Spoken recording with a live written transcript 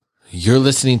You're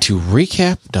listening to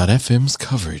Recap.fm's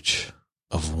coverage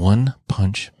of One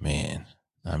Punch Man.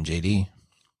 I'm JD.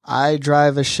 I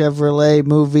drive a Chevrolet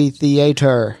movie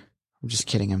theater. I'm just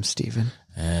kidding. I'm Steven.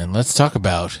 And let's talk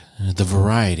about the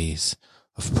varieties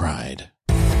of pride.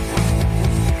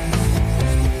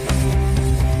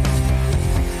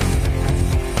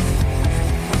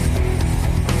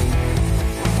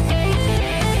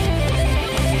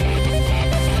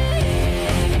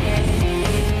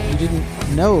 You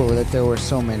didn't know that there were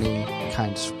so many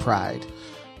kinds of pride.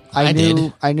 I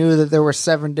did. I knew that there were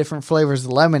 7 different flavors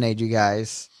of lemonade, you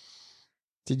guys.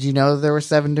 Did you know that there were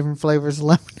 7 different flavors of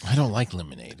lemonade? I don't like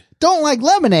lemonade. Don't like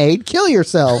lemonade? Kill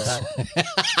yourself.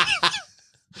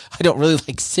 I don't really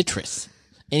like citrus.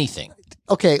 Anything.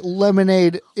 Okay,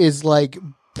 lemonade is like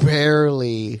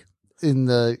barely in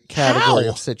the category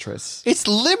How? of citrus. It's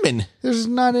lemon. There's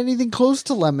not anything close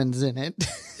to lemons in it.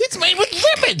 It's made with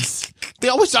lemons. They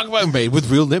always talk about made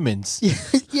with real lemons.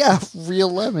 Yeah, real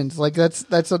lemons. Like that's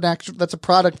a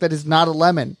product that is not a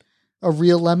lemon. A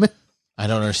real lemon. I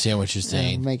don't understand what you're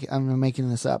saying. I'm making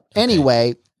this up.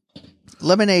 Anyway,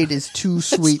 lemonade is too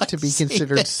sweet It's to like be saying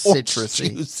considered that orange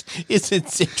citrusy. juice isn't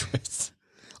citrus.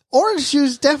 Orange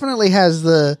juice definitely has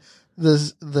the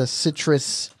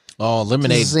citrus. Oh,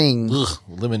 lemonade. Zing. Ugh,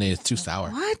 lemonade is too sour.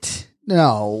 What?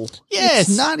 No. Yes.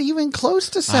 It's not even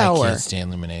close to sour. I can't stand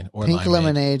lemonade or Pink limeade.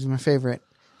 lemonade is my favorite.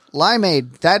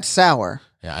 Limeade, that's sour.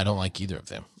 Yeah, I don't like either of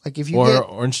them. Like if you Or get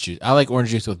orange juice. I like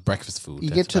orange juice with breakfast food. you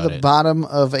That's get to about the it. bottom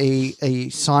of a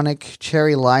Sonic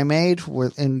cherry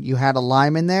limeade and you had a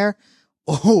lime in there.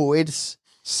 Oh, it's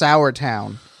Sour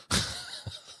Town.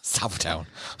 Sourtown.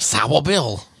 Sour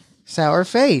Bill. Sour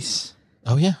face.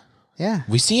 Oh, yeah. Yeah,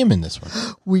 We see him in this one.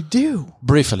 we do.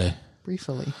 Briefly.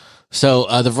 Briefly. So,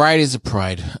 the varieties of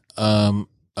pride.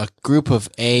 A group of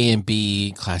A and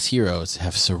B class heroes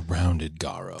have surrounded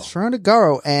Garo. Surrounded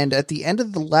Garo, and at the end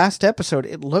of the last episode,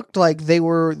 it looked like they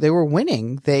were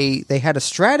winning. They had a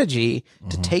strategy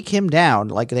to take him down.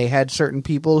 Like they had certain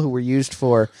people who were used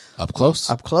for Up close.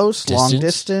 long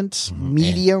distance,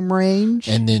 medium range,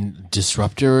 And then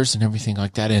disruptors and everything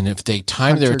like that. And if they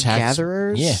time their attacks.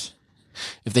 hunter-gatherers. Yeah.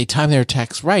 If they time their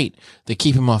attacks right, they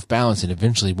keep him off balance and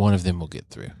eventually one of them will get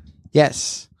through.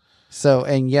 Yes. So,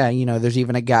 and yeah, there's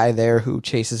even a guy there who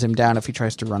chases him down if he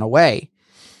tries to run away.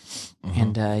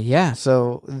 And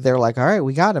so they're like, all right,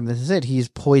 we got him. This is it. He's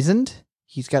poisoned.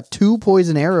 He's got 2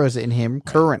 poison arrows in him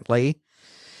currently.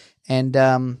 And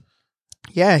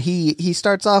he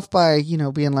starts off by,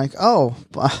 being like, oh,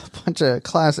 a bunch of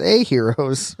Class A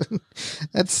heroes.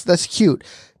 That's cute.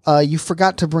 You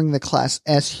forgot to bring the Class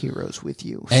S heroes with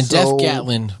you. And So- Death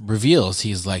Gatlin reveals,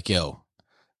 he's like, yo,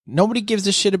 nobody gives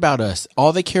a shit about us.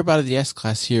 All they care about are the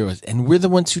S-class heroes. And we're the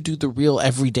ones who do the real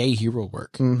everyday hero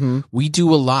work. Mhm. We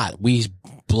do a lot. We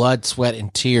blood, sweat,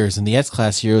 and tears. And the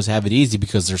S-class heroes have it easy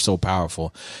because they're so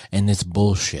powerful. And it's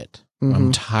bullshit.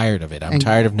 I'm tired of it. I'm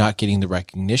tired of not getting the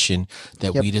recognition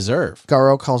that we deserve.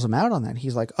 Garo calls him out on that.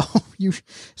 He's like, "Oh,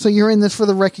 so you're in this for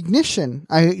the recognition?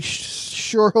 I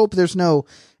sure hope there's no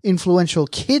influential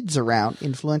kids around.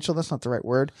 Influential? That's not the right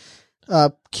word.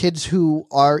 Kids who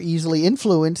are easily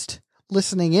influenced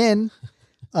listening in,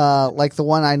 like the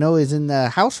one I know is in the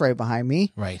house right behind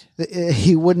me. Right.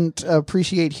 He wouldn't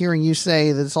appreciate hearing you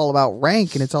say that it's all about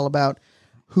rank and it's all about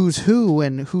who's who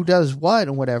and who does what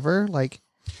and whatever. Like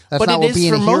that's But not it what is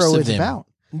being for a most hero of is them. about.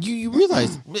 You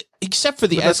realize, except for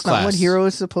the But that's not S-class. what hero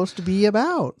is supposed to be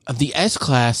about. The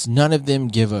S-class, none of them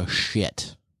give a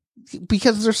shit.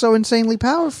 Because they're so insanely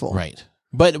powerful. Right.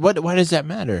 But why does that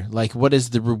matter? Like, what is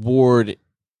the reward?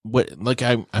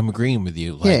 I'm agreeing with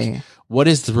you. Like, Yeah. what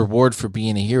is the reward for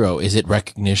being a hero? Is it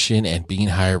recognition and being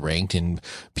higher ranked and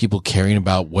people caring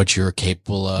about what you're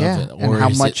capable of? Yeah. Or And how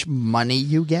is much money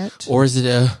you get. Or is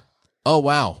it oh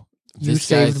wow, You this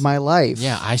saved guy's- my life.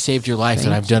 Yeah, I saved your life and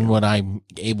Thank I've done what I'm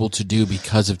able to do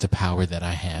because of the power that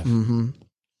I have. Mm-hmm.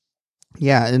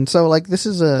 Yeah, and so like this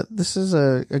is a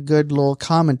good little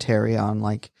commentary on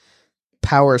like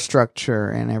power structure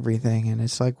and everything, and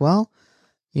it's like, well,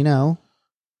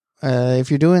 if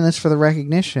you're doing this for the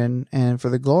recognition and for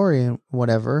the glory and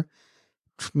whatever,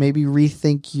 maybe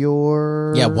rethink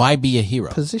your Why be a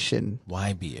hero? position.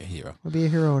 Why be a hero? Why be a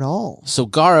hero at all? So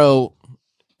Garo,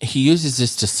 he uses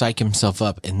this to psych himself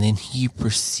up, and then he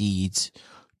proceeds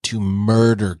to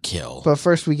murder kill. But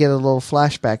first, we get a little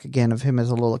flashback again of him as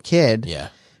a little kid. Yeah.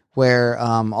 Where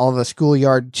all the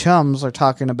schoolyard chums are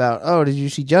talking about, oh, did you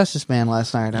see Justice Man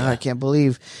last night? Yeah. Oh, I can't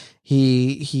believe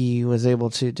he was able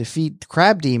to defeat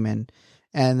Crab Demon.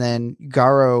 And then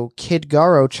Kid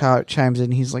Garo chimes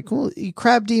in. He's like, well,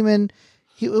 Crab Demon,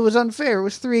 it was unfair. It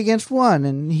was 3 against 1,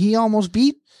 and he almost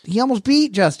beat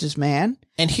Justice Man.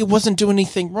 And he wasn't doing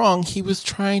anything wrong. He was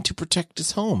trying to protect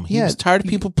his home. He Yeah, was tired of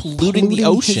people polluting the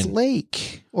ocean. his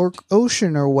lake or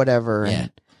ocean or whatever. Yeah.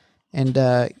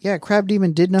 And Crab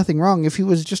Demon did nothing wrong. If he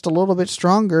was just a little bit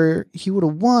stronger, he would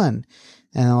have won.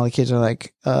 And all the kids are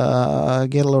like,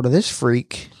 get a load of this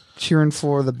freak cheering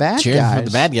for the bad guy. Cheering for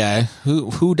the bad guy.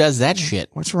 Who does that shit?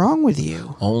 What's wrong with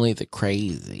you? Only the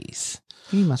crazies.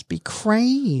 He must be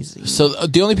crazy. So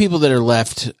the only people that are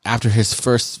left after his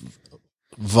first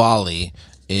volley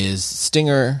is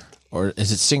Stinger, or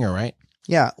is it Stinger, right?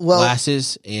 Yeah. Well,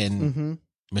 Glasses and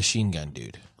Machine Gun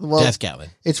Dude. Well, Death Gatlin.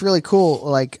 It's really cool.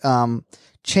 Like,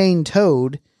 Chain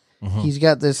Toad, he's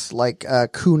got this like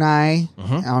kunai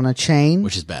on a chain,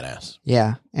 Which is badass.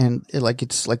 yeah, and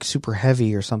it's like super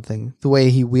heavy or something. The way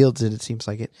he wields it, it seems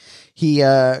like it. He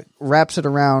wraps it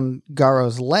around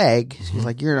Garo's leg. He's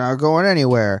like, "You're not going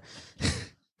anywhere."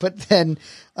 But then,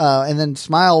 and then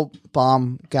Smile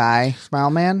Bomb guy, Smile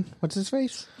Man, what's his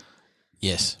face?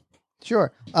 Yes.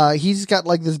 Sure. He's got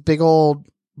like this big old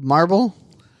marble,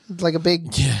 it's like a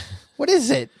big. Yeah. What is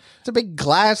it? It's a big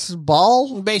glass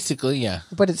ball, Basically, yeah.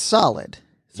 but it's solid.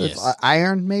 So Yes. it's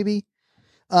iron, maybe.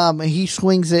 He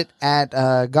swings it at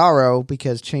Garo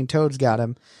because Chain Toad's got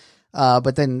him.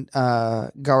 But then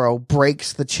Garo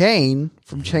breaks the chain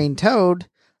from Chain Toad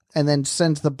and then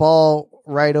sends the ball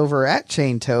right over at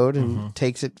Chain Toad and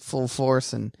takes it full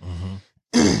force. And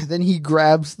then he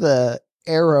grabs the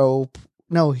arrow.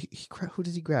 No, who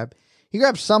does he grab? He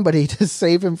grabs somebody to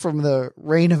save him from the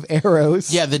rain of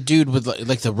arrows. Yeah, the dude with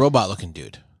like the robot looking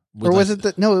dude. Or was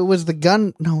it no, it was the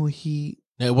gun. No,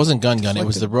 it wasn't Gun. It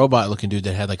was the robot looking dude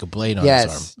that had like a blade on his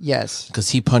arm. Yes. Because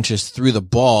he punches through the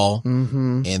ball,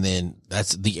 and then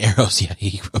that's the arrows. Yeah,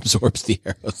 he absorbs the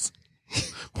arrows.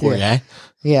 Poor guy.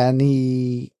 Yeah, and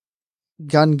he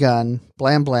Gun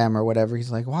Blam Blam or whatever.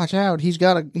 He's like, watch out! He's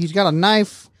got a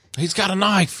knife. He's got a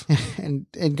knife. And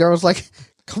Girl's like,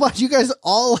 come on, you guys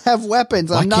all have weapons.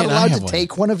 Why I'm not can't I allowed have to one?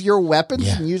 take one of your weapons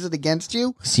Yeah. and use it against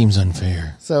you. Seems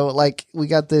unfair. So like we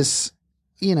got this.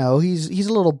 You know, he's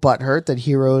a little butthurt that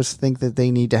heroes think that they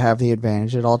need to have the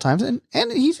advantage at all times, and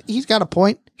he's got a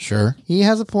point. Sure. He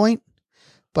has a point,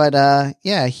 but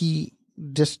he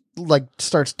just like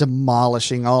starts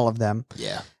demolishing all of them.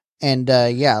 Yeah. And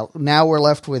now we're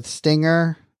left with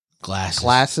Stinger,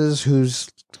 Glasses, who's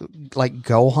like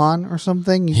Gohan or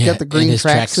something. He's got the green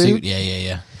tracksuit.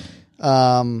 Yeah.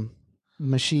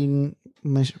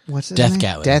 What's his Death name?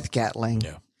 Gatling. Death Gatling.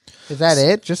 Yeah. Is that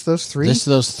it? Just those three? Just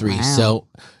those three. Wow. So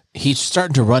he's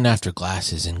starting to run after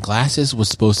Glasses, and Glasses was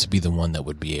supposed to be the one that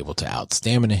would be able to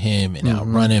out-stamina him and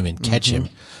outrun him and catch him.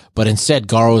 But instead,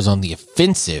 Garo's on the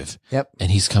offensive. Yep.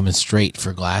 And he's coming straight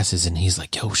for Glasses, and he's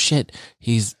like, oh shit,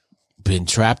 he's been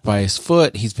trapped by his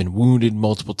foot. He's been wounded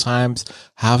multiple times.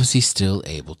 How is he still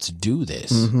able to do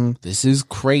this? This is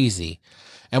crazy.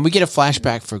 And we get a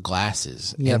flashback for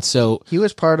Glasses. Yep. And so, He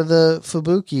was part of the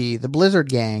Fubuki, the Blizzard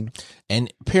gang. and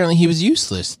apparently he was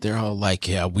useless. They're all like,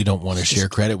 yeah, we don't want to share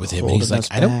credit with him. And he's holding like,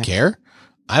 us I don't back. care.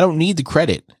 I don't need the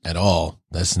credit at all.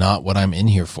 That's not what I'm in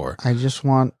here for, I just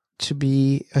want to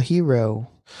be a hero.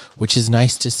 which is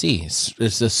nice to see.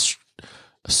 It's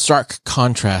a stark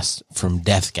contrast from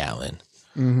Death Gatlin,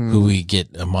 who we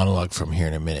get a monologue from here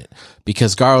in a minute,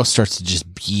 because Garo starts to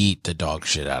just beat the dog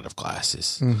shit out of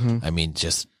Glasses. I mean,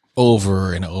 just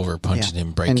over and over, punching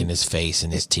him, breaking his face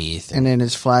and his teeth. And in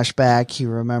his flashback, he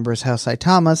remembers how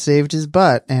Saitama saved his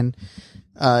butt. And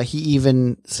he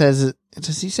even says it.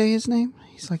 Does he say his name?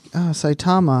 He's like, oh,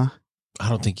 Saitama. I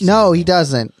don't think No, he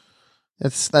doesn't.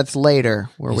 That's later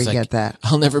where He's we like, get that.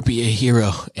 I'll never be a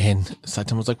hero. And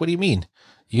Saitama's like, what do you mean?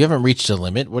 You haven't reached a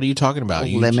limit. What are you talking about?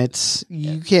 Limits.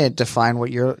 You can't define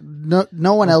what your...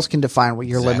 No one else can define what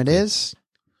your limit Exactly. is.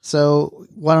 So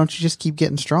why don't you just keep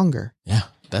getting stronger? Yeah,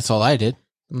 that's all I did.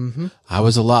 Mm-hmm. I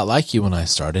was a lot like you when I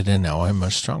started, and now I'm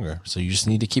much stronger. So you just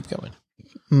need to keep going.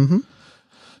 Mm-hmm.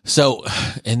 So,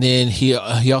 and then he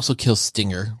also kills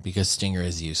Stinger because Stinger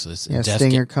is useless. Yeah, Death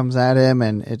Stinger comes at him,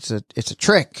 and it's a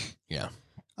trick. Yeah.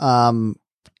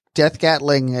 Death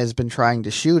Gatling has been trying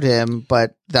to shoot him,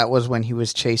 but that was when he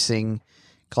was chasing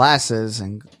Glasses,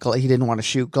 and he didn't want to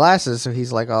shoot Glasses, so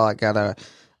he's like, "Oh, I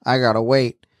gotta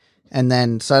wait." And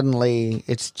then suddenly,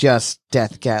 it's just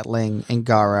Death Gatling and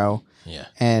Garo, Yeah.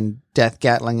 and Death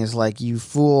Gatling is like, "You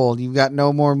fool! You've got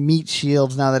no more meat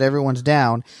shields now that everyone's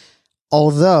down."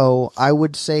 Although I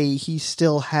would say he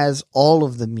still has all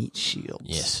of the meat shields.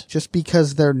 Yes. Just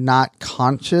because they're not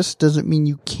conscious doesn't mean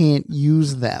you can't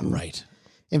use them. Right.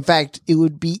 In fact, it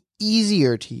would be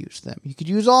easier to use them. You could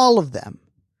use all of them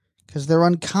because they're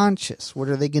unconscious. What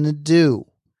are they going to do?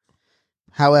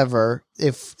 However,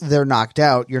 if they're knocked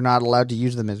out, you're not allowed to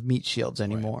use them as meat shields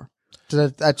anymore.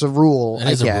 That's a rule, That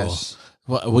I is a guess.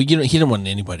 rule. Well, he didn't want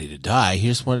anybody to die. He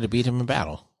just wanted to beat him in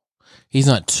battle. He's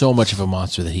not so much of a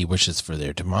monster that he wishes for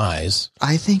their demise.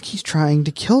 I think he's trying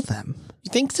to kill them.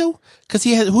 You think so? Because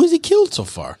who has he killed so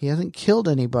far? He hasn't killed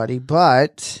anybody,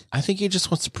 but I think he just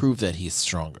wants to prove that he's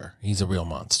stronger. He's a real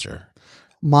monster.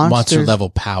 monster Monster level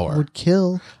power. would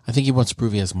kill. I think he wants to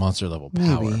prove he has monster level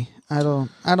power. Maybe. I don't.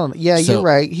 Yeah, So- you're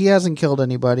right. He hasn't killed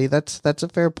anybody. That's a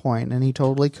fair point, and he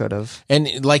totally could have.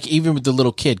 And like even with the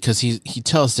little kid, because he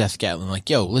tells Death Gatlin like,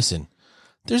 "Yo, listen,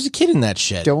 there's a kid in that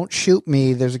shed. Don't shoot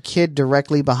me. There's a kid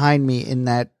directly behind me in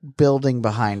that building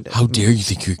behind it. How dare you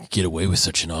think you could get away with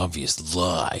such an obvious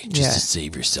lie just Yeah. to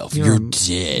save yourself? You're You're a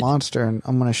dead." Monster, and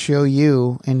I'm gonna show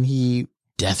you. And he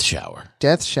Death shower.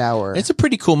 death shower. It's a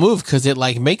pretty cool move because it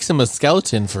like makes him a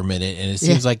skeleton for a minute, and it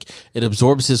seems like it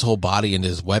absorbs his whole body into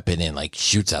his weapon and like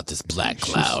shoots out this black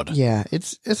cloud. Yeah,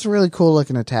 it's a really cool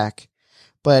looking attack.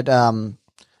 But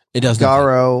It does nothing.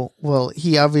 Garo, well,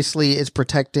 he obviously is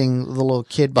protecting the little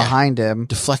kid behind him.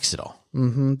 Deflects it all.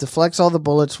 Deflects all the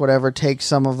bullets, whatever, takes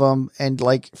some of them, and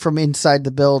like from inside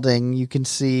the building, you can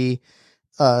see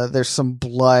there's some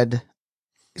blood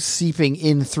seeping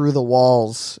in through the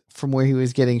walls from where he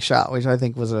was getting shot, which I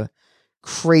think was a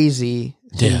crazy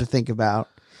thing to think about.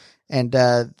 And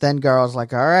then Garo's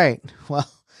like, all right,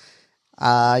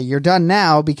 well, you're done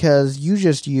now because you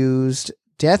just used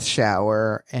Death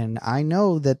Shower, and I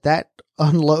know that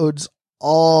unloads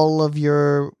all of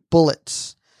your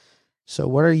bullets. So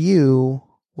what are you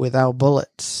without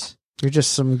bullets? You're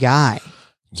just some guy.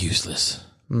 Useless.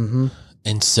 Mm-hmm.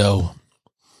 And so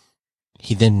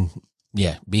he then,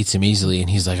 beats him easily. And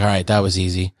he's like, all right, that was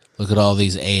easy. Look at all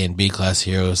these A and B class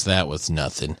heroes. That was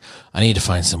nothing. I need to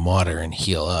find some water and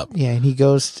heal up. Yeah, and he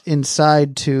goes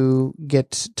inside to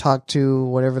talk to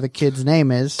whatever the kid's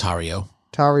name is. Tario,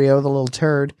 the little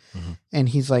turd. Mm-hmm. And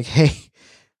he's like, hey,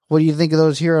 what do you think of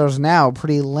those heroes now?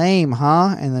 Pretty lame,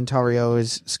 huh? And then Tario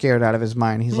is scared out of his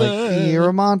mind. He's like, you're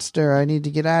a monster. I need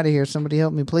to get out of here. Somebody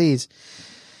help me, please.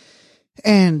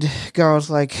 And Garo's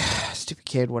like, stupid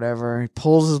kid, whatever. He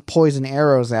pulls his poison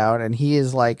arrows out, and he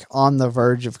is like on the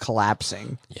verge of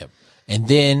collapsing. Yep. And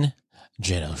then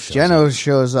Genos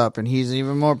shows up, and he's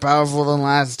even more powerful than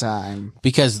last time.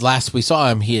 Because last we saw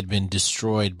him, he had been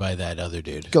destroyed by that other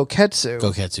dude.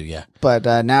 Goketsu, yeah.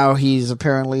 But now he's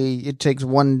apparently, it takes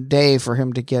one day for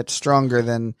him to get stronger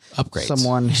than upgrades.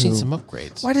 Someone He's who... seen some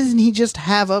upgrades. Why doesn't he just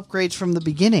have upgrades from the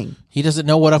beginning? He doesn't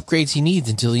know what upgrades he needs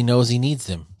until he knows he needs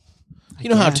them. You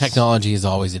know how technology is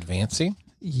always advancing?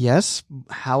 Yes.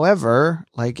 However,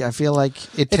 like, I feel like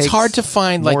it's hard to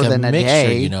find like a mixture,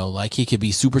 day. you know, like he could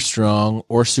be super strong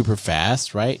or super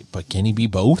fast, right? But can he be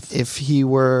both? If he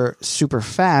were super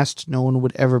fast, no one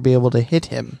would ever be able to hit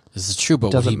him. This is true, but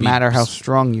it doesn't matter how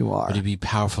strong you are. Would he be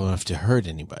powerful enough to hurt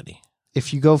anybody?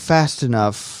 If you go fast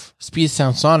enough. Speed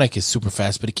Sound Sonic is super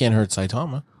fast, but he can't hurt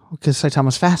Saitama. Because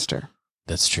Saitama's faster.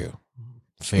 That's true.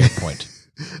 Fair point.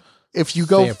 If you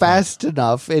go fast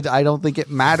enough, I don't think it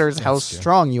matters how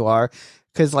strong you are.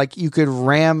 Because, like, you could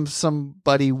ram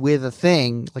somebody with a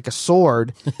thing, like a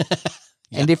sword.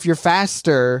 And if you're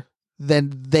faster,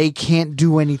 then they can't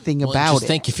do anything about just it.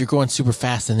 Think if you're going super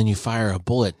fast and then you fire a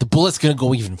bullet, the bullet's going to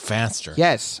go even faster.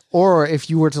 Yes. Or if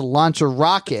you were to launch a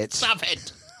rocket. Stop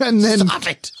it. And then Stop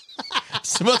it.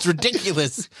 It's the most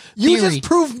ridiculous You theory. just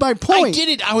proved my point. I did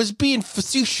it. I was being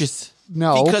facetious.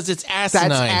 No. Because it's asinine.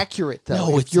 That's accurate,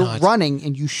 though. No, if you're not. running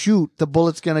and you shoot, the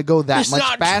bullet's going to go that It's much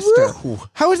not faster. true.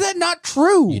 How is that not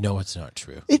true? You know it's not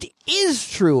true. It is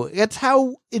true. That's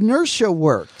how inertia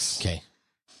works. Okay.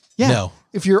 Yeah. No.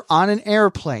 If you're on an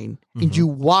airplane and you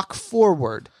walk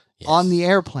forward on the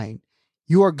airplane,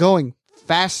 you are going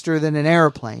faster than an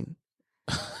airplane.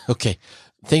 Okay.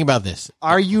 Think about this.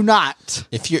 Are you not?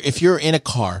 If you're in a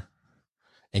car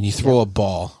and you throw a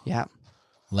ball,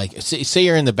 like say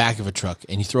you're in the back of a truck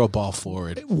and you throw a ball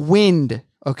forward. Wind,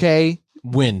 okay?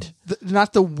 Wind.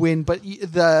 Not the wind, but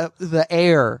the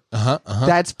air.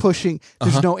 That's pushing.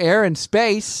 There's no air in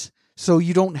space, so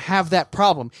you don't have that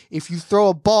problem. If you throw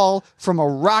a ball from a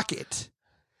rocket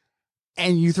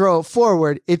and you throw it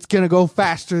forward, it's going to go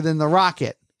faster than the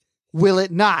rocket. Will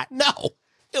it not? No,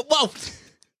 it won't.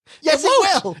 Yes,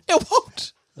 it will. It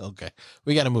won't. Okay,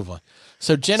 we got to move on.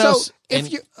 So Genos, So,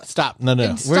 if you stop. No. in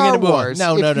We're Star going to move Wars,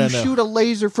 on. No. if you shoot a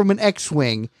laser from an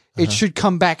X-wing, it should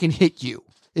come back and hit you.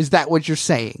 Is that what you're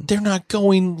saying? They're not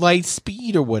going light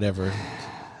speed or whatever.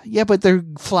 Yeah, but they're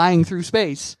flying through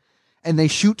space, and they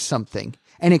shoot something,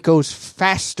 and it goes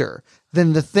faster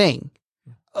than the thing.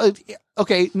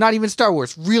 Okay, not even Star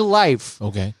Wars. Real life.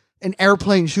 Okay, An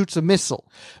airplane shoots a missile.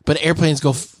 but airplanes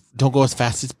don't go as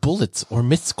fast as bullets or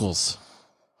missiles.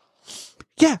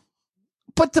 Yeah,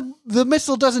 But the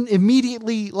missile doesn't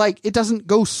immediately, like, it doesn't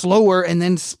go slower and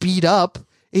then speed up.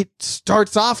 It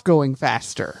starts off going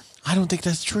faster. I don't think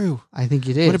that's true. I think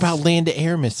it is. What about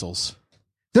land-to-air missiles?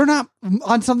 They're not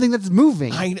on something that's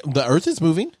moving. The Earth is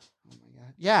moving.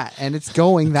 Yeah, and it's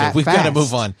going that We've fast. got to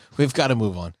move on. We've got to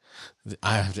move on.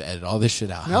 I have to edit all this shit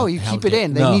out. No, you keep it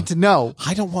in. They need to know.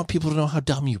 I don't want people to know how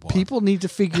dumb you are. People need to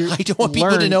figure. I don't want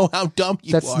people to know how dumb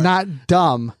you are. That's not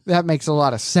dumb. That makes a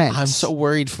lot of sense. I'm so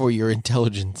worried for your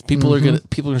intelligence. People are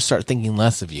gonna start thinking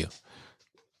less of you.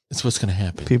 That's what's gonna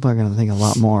happen. People are gonna think a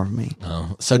lot more of me.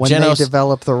 So when Genos, they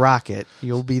develop the rocket,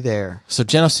 you'll be there. So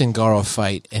Genos and Garo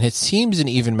fight, and it seems an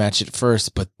even match at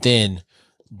first, but then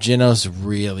Genos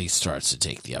really starts to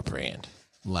take the upper hand.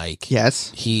 Like,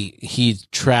 yes, he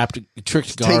tricked Garo.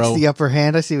 Takes the upper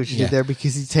hand. I see what you did there,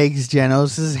 because he takes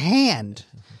Genos' hand.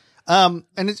 And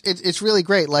it's really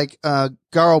great. Like,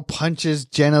 Garo punches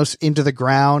Genos into the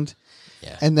ground.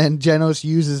 Yeah. And then Genos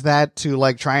uses that to,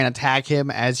 like, try and attack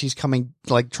him as he's coming,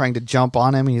 like, trying to jump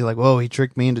on him. And he's like, whoa, he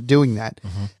tricked me into doing that.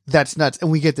 That's nuts. And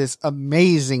we get this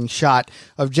amazing shot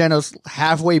of Genos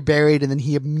halfway buried, and then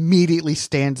he immediately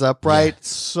stands upright. Yeah.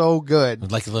 So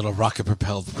good. Like a little rocket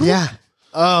propelled. Yeah.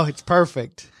 Oh, it's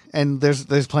perfect. And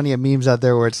there's plenty of memes out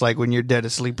there where it's like, when you're dead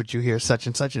asleep, but you hear such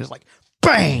and such, and it's like,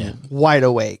 bang, wide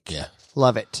awake. Yeah.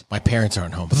 Love it. My parents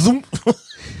aren't home.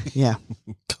 Yeah.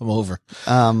 Come over.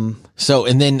 So,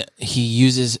 and then he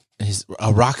uses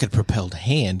a rocket propelled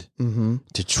hand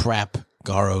to trap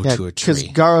Garo to a tree. Because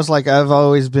Garo's like, I've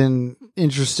always been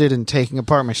interested in taking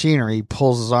apart machinery. He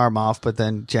pulls his arm off, but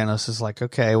then Genos is like,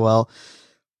 okay, well,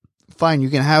 fine, you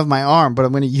can have my arm, but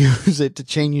I'm going to use it to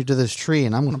chain you to this tree,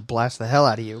 and I'm going to blast the hell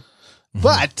out of you.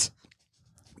 But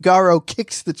Garo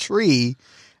kicks the tree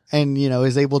and,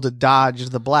 is able to dodge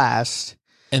the blast.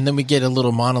 And then we get a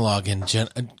little monologue, and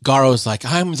Garo's like,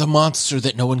 I'm the monster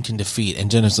that no one can defeat.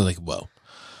 And Genos is like, whoa,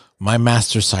 my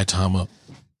master Saitama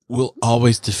will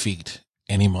always defeat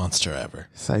any monster ever.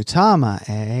 Saitama,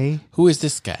 eh? Who is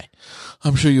this guy?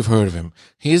 I'm sure you've heard of him.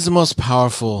 He is the most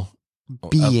powerful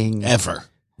being ever.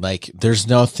 Like, there's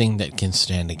nothing that can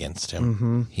stand against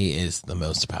him. He is the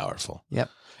most powerful. Yep.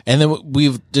 And then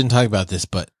we didn't talk about this,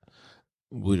 but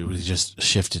we just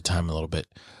shifted time a little bit.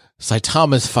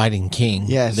 Saitama's fighting King.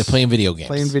 Yes. They're playing video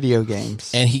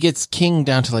games. And he gets King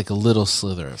down to like a little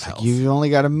slither of health. You've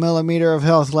only got 1 millimeter of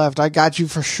health left. I got you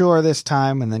for sure this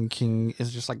time. And then King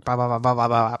is just like, bah, bah, bah, bah, bah,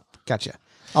 bah. Gotcha.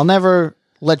 I'll never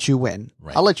let you win.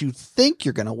 Right. I'll let you think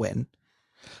you're going to win.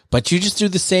 But you just do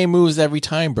the same moves every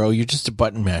time, bro. You're just a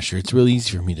button masher. It's really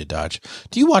easy for me to dodge.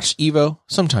 Do you watch Evo?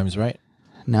 Sometimes, right?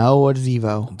 No, what is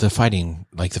Evo? The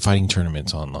fighting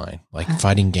tournaments online, like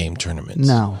fighting game tournaments.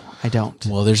 No, I don't.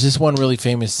 Well, there's this one really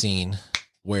famous scene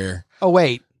where... Oh,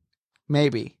 wait.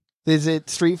 Maybe. Is it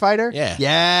Street Fighter? Yeah.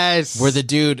 Yes. Where the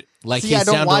dude, like, I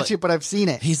don't watch it, but I've seen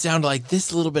it. He's down to like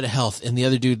this little bit of health, and the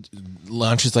other dude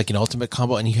launches like an ultimate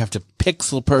combo, and you have to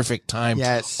pixel perfect time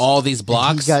all these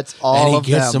blocks. And he gets all of them.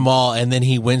 He gets them all, and then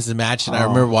he wins the match. And I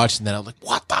remember watching that. I was like,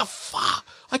 what the fuck?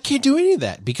 I can't do any of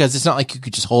that, because it's not like you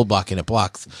could just hold block and it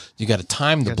blocks. You got to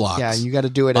time the blocks. Yeah, you got to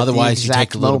do it. Otherwise, you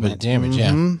take a little bit of damage.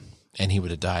 Yeah, and he would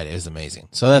have died. It was amazing.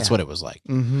 So that's what it was like.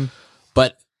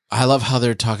 But I love how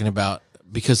they're talking about,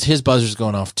 because his buzzer's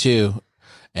going off too,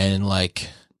 and like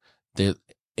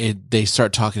they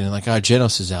start talking and like, oh,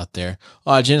 Genos is out there.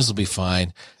 Oh, Genos will be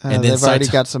fine. And then they've already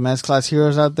got some S-Class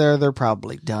heroes out there. They're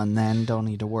probably done then. Don't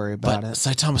need to worry about it.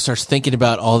 Saitama starts thinking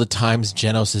about all the times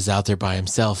Genos is out there by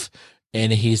himself,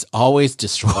 and he's always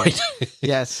destroyed.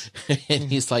 Yes. And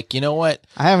he's like, you know what?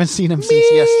 I haven't seen him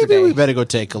since yesterday. We better go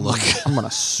take a look. I'm going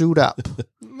to suit up.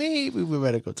 Maybe we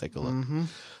better go take a look.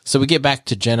 So we get back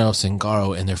to Genos and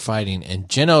Garo, and they're fighting, and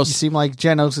Genos... You seem like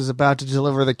Genos is about to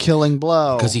deliver the killing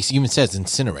blow. Because he even says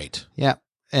incinerate. Yeah.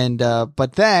 And,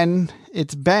 but then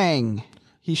it's bang.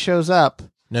 He shows up.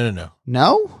 No.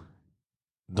 No?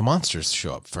 The monsters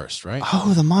show up first, right?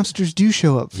 Oh, the monsters do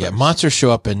show up first. Yeah, monsters show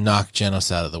up and knock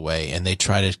Genos out of the way, and they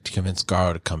try to convince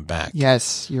Garo to come back.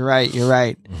 Yes, you're right.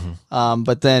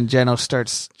 But then Genos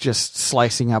starts just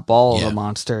slicing up all the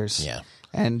monsters. Yeah.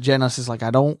 And Genos is like, I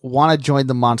don't want to join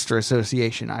the Monster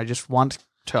Association. I just want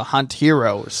to hunt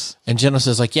heroes. And Genos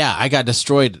is like, yeah, I got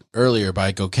destroyed earlier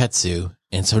by Goketsu,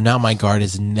 and so now my guard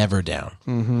is never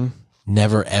down.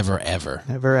 Never, ever, ever.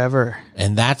 Never, ever.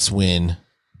 And that's when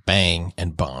Bang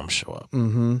and Bomb show up.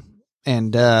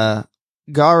 And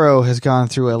Garo has gone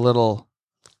through a little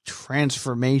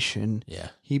transformation. Yeah.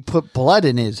 He put blood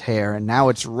in his hair, and now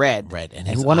it's red.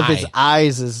 And one of his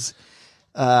eyes is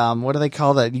What do they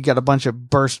call that? You got a bunch of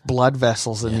burst blood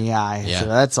vessels in the eye. Yeah. So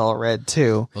that's all red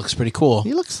too. Looks pretty cool.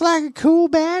 He looks like a cool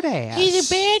badass.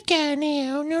 He's a bad guy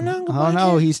now. No longer. Oh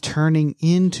no, he's turning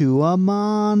into a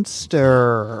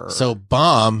monster. So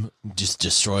Bomb just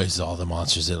destroys all the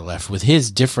monsters that are left with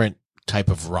his different type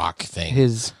of rock thing.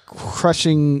 His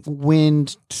crushing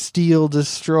wind, steel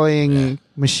destroying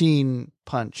machine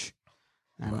punch.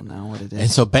 I don't know what it is. And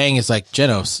so Bang is like,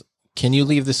 Genos, can you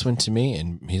leave this one to me?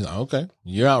 And he's like, okay,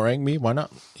 you outrank me. Why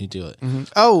not? You do it. Mm-hmm.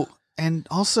 Oh, and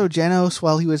also Garo,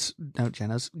 while he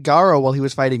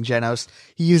was fighting Genos,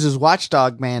 he uses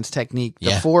Watchdog Man's technique,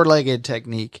 the 4-legged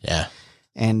technique. Yeah.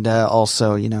 And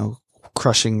also,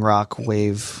 crushing rock,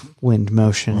 wave, wind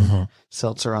motion,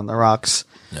 seltzer on the rocks.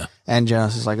 Yeah. And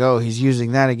Genos is like, oh, he's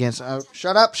using that against, oh,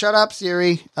 shut up,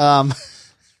 Siri.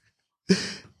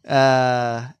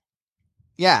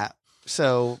 Yeah.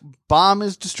 So Bomb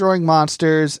is destroying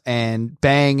monsters and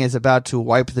Bang is about to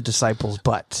wipe the disciples'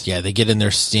 butts. Yeah, they get in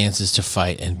their stances to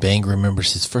fight, and Bang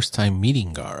remembers his first time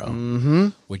meeting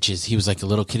Garo, which is he was like a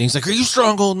little kid. He's like, "Are you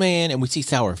strong, old man?" And we see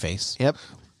Sourface. Yep.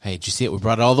 Hey, did you see it? We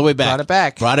brought it all the way back.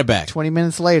 Brought it back. 20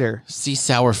 minutes later. See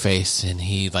Sourface, and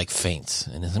he like faints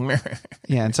in his mirror.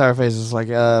 Yeah, and Sourface is like,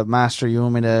 Master, you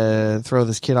want me to throw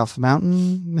this kid off the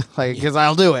mountain? Like, because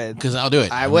I'll do it. Because I'll do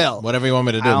it. I will. Whatever you want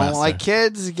me to do, I don't Master. like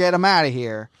kids. Get them out of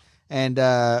here. And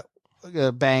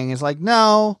Bang is like,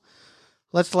 no,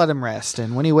 let's let him rest.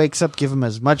 And when he wakes up, give him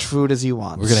as much food as he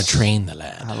wants. We're going to train the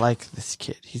lad. I like this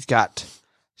kid. He's got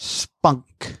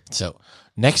spunk. So,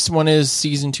 next one is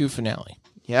season 2 finale.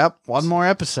 Yep, one more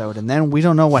episode, and then we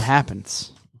don't know what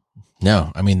happens.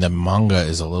 No, I mean, the manga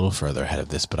is a little further ahead of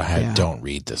this, but I don't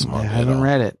read this manga. I haven't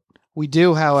read it. We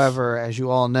do, however, as you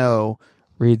all know,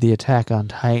 read the Attack on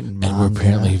Titan manga. And we're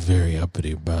apparently very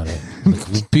uppity about it.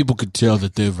 Like, people could tell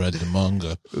that they've read the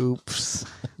manga. Oops.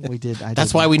 We did.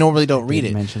 That's why we normally don't read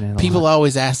it. Mention it People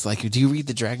always ask, like, do you read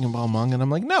the Dragon Ball manga? And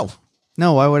I'm like, no.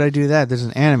 No, why would I do that? There's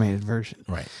an animated version.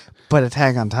 Right. But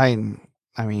Attack on Titan,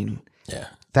 I mean... Yeah.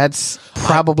 That's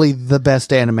probably the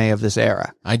best anime of this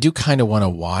era. I do kind of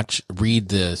want to read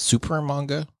the Super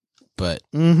manga, but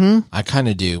I kind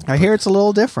of do. I hear it's a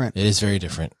little different. It is very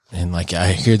different. And like,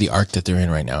 I hear the arc that they're in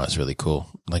right now is really cool.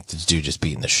 Like, this dude just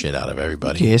beating the shit out of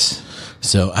everybody. Yes.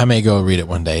 So I may go read it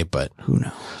one day, but who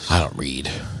knows? I don't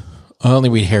read. I only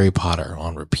read Harry Potter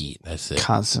on repeat. That's it.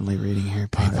 Constantly reading Harry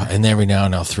Potter. And every now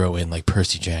and then I'll throw in like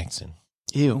Percy Jackson.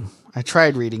 Ew. I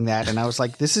tried reading that and I was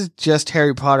like, this is just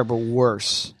Harry Potter, but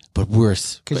worse. But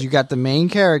worse. Because you got the main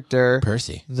character,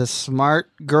 Percy, the smart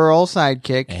girl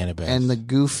sidekick, Annabeth, and the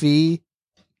goofy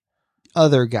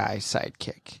other guy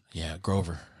sidekick. Yeah,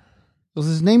 Grover. Was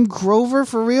his name Grover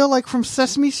for real? Like from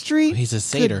Sesame Street? He's a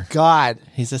satyr. Good God.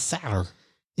 He's a satyr.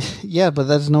 Yeah, but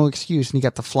that's no excuse. And he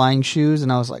got the flying shoes,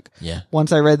 and I was like, yeah.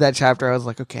 Once I read that chapter, I was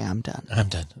like, okay, I'm done. I'm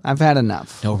done. I've had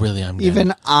enough. No, really, I'm done.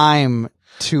 Even I'm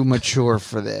too mature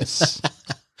for this.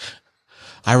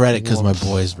 I read it because my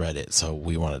boys read it, so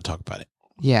we wanted to talk about it.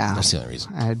 Yeah. That's the only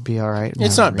reason. I'd be all right.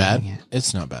 It's not bad.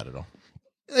 It's not bad at all.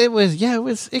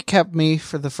 It kept me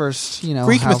for the first,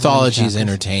 Greek mythology is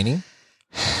entertaining.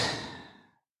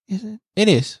 Is it? It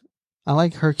is. I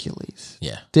like Hercules.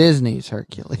 Yeah. Disney's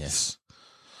Hercules. Yes.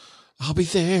 I'll be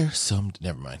there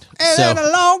never mind. And then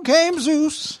along came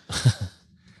Zeus.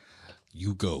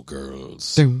 You go,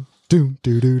 girls. Doom, doom,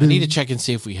 doo, doo, doo. I need to check and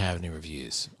see if we have any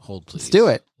reviews. Hold, please. Let's do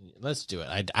it. Let's do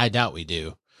it. I doubt we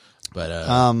do. But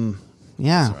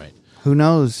yeah. that's all right. Who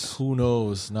knows? Who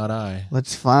knows? Not I.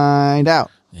 Let's find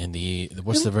out. And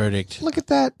what's the verdict? Look at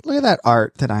that. Look at that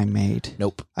art that I made.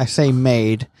 Nope. I say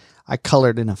made. I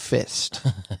colored in a fist.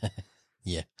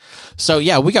 Yeah. So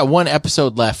yeah, we got one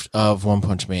episode left of One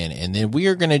Punch Man, and then we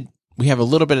have a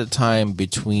little bit of time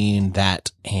between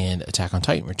that and Attack on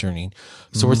Titan returning.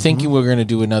 So we're thinking we're going to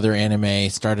do another anime,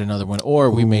 start another one, or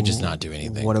we may just not do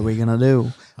anything. What are we going to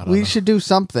do? We should do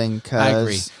something,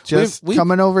 because just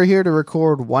coming over here to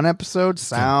record one episode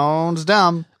sounds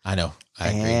dumb. I know. I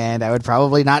agree. And I would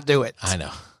probably not do it. I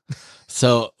know.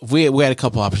 So we had a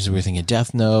couple options. We were thinking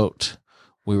Death Note.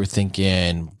 We were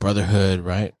thinking Brotherhood,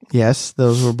 right? Yes,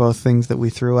 those were both things that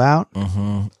we threw out.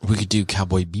 Mm-hmm. We could do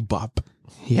Cowboy Bebop.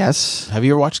 Yes. Have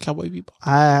you ever watched Cowboy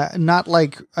Bebop? Not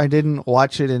like I didn't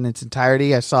watch it in its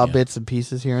entirety. I saw bits and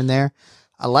pieces here and there.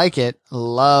 I like it.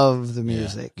 Love the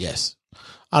music. Yeah. Yes.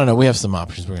 I don't know. We have some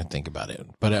options. We're going to think about it.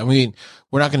 But I mean,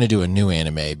 we're not going to do a new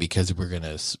anime because we're going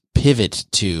to pivot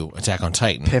to Attack on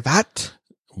Titan. Pivot?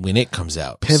 When it comes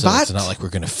out. Pivot? So it's not like we're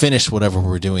going to finish whatever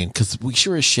we're doing, because we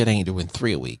sure as shit ain't doing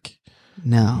 3 a week.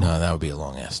 No. No, that would be a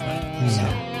long ass night.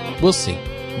 Yeah. So we'll see.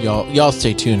 Y'all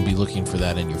stay tuned. Be looking for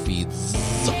that in your feeds.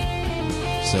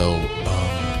 So,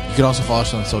 You can also follow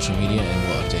us on social media, and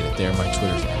we'll update it there. My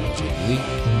Twitter's @JBLee.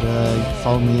 And you can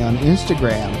follow me on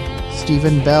Instagram,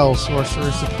 Stephen Bell,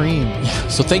 Sorcerer Supreme. Yeah.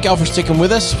 So thank y'all for sticking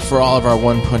with us for all of our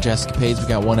One Punch escapades. We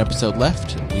got one episode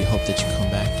left. We hope that you come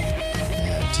back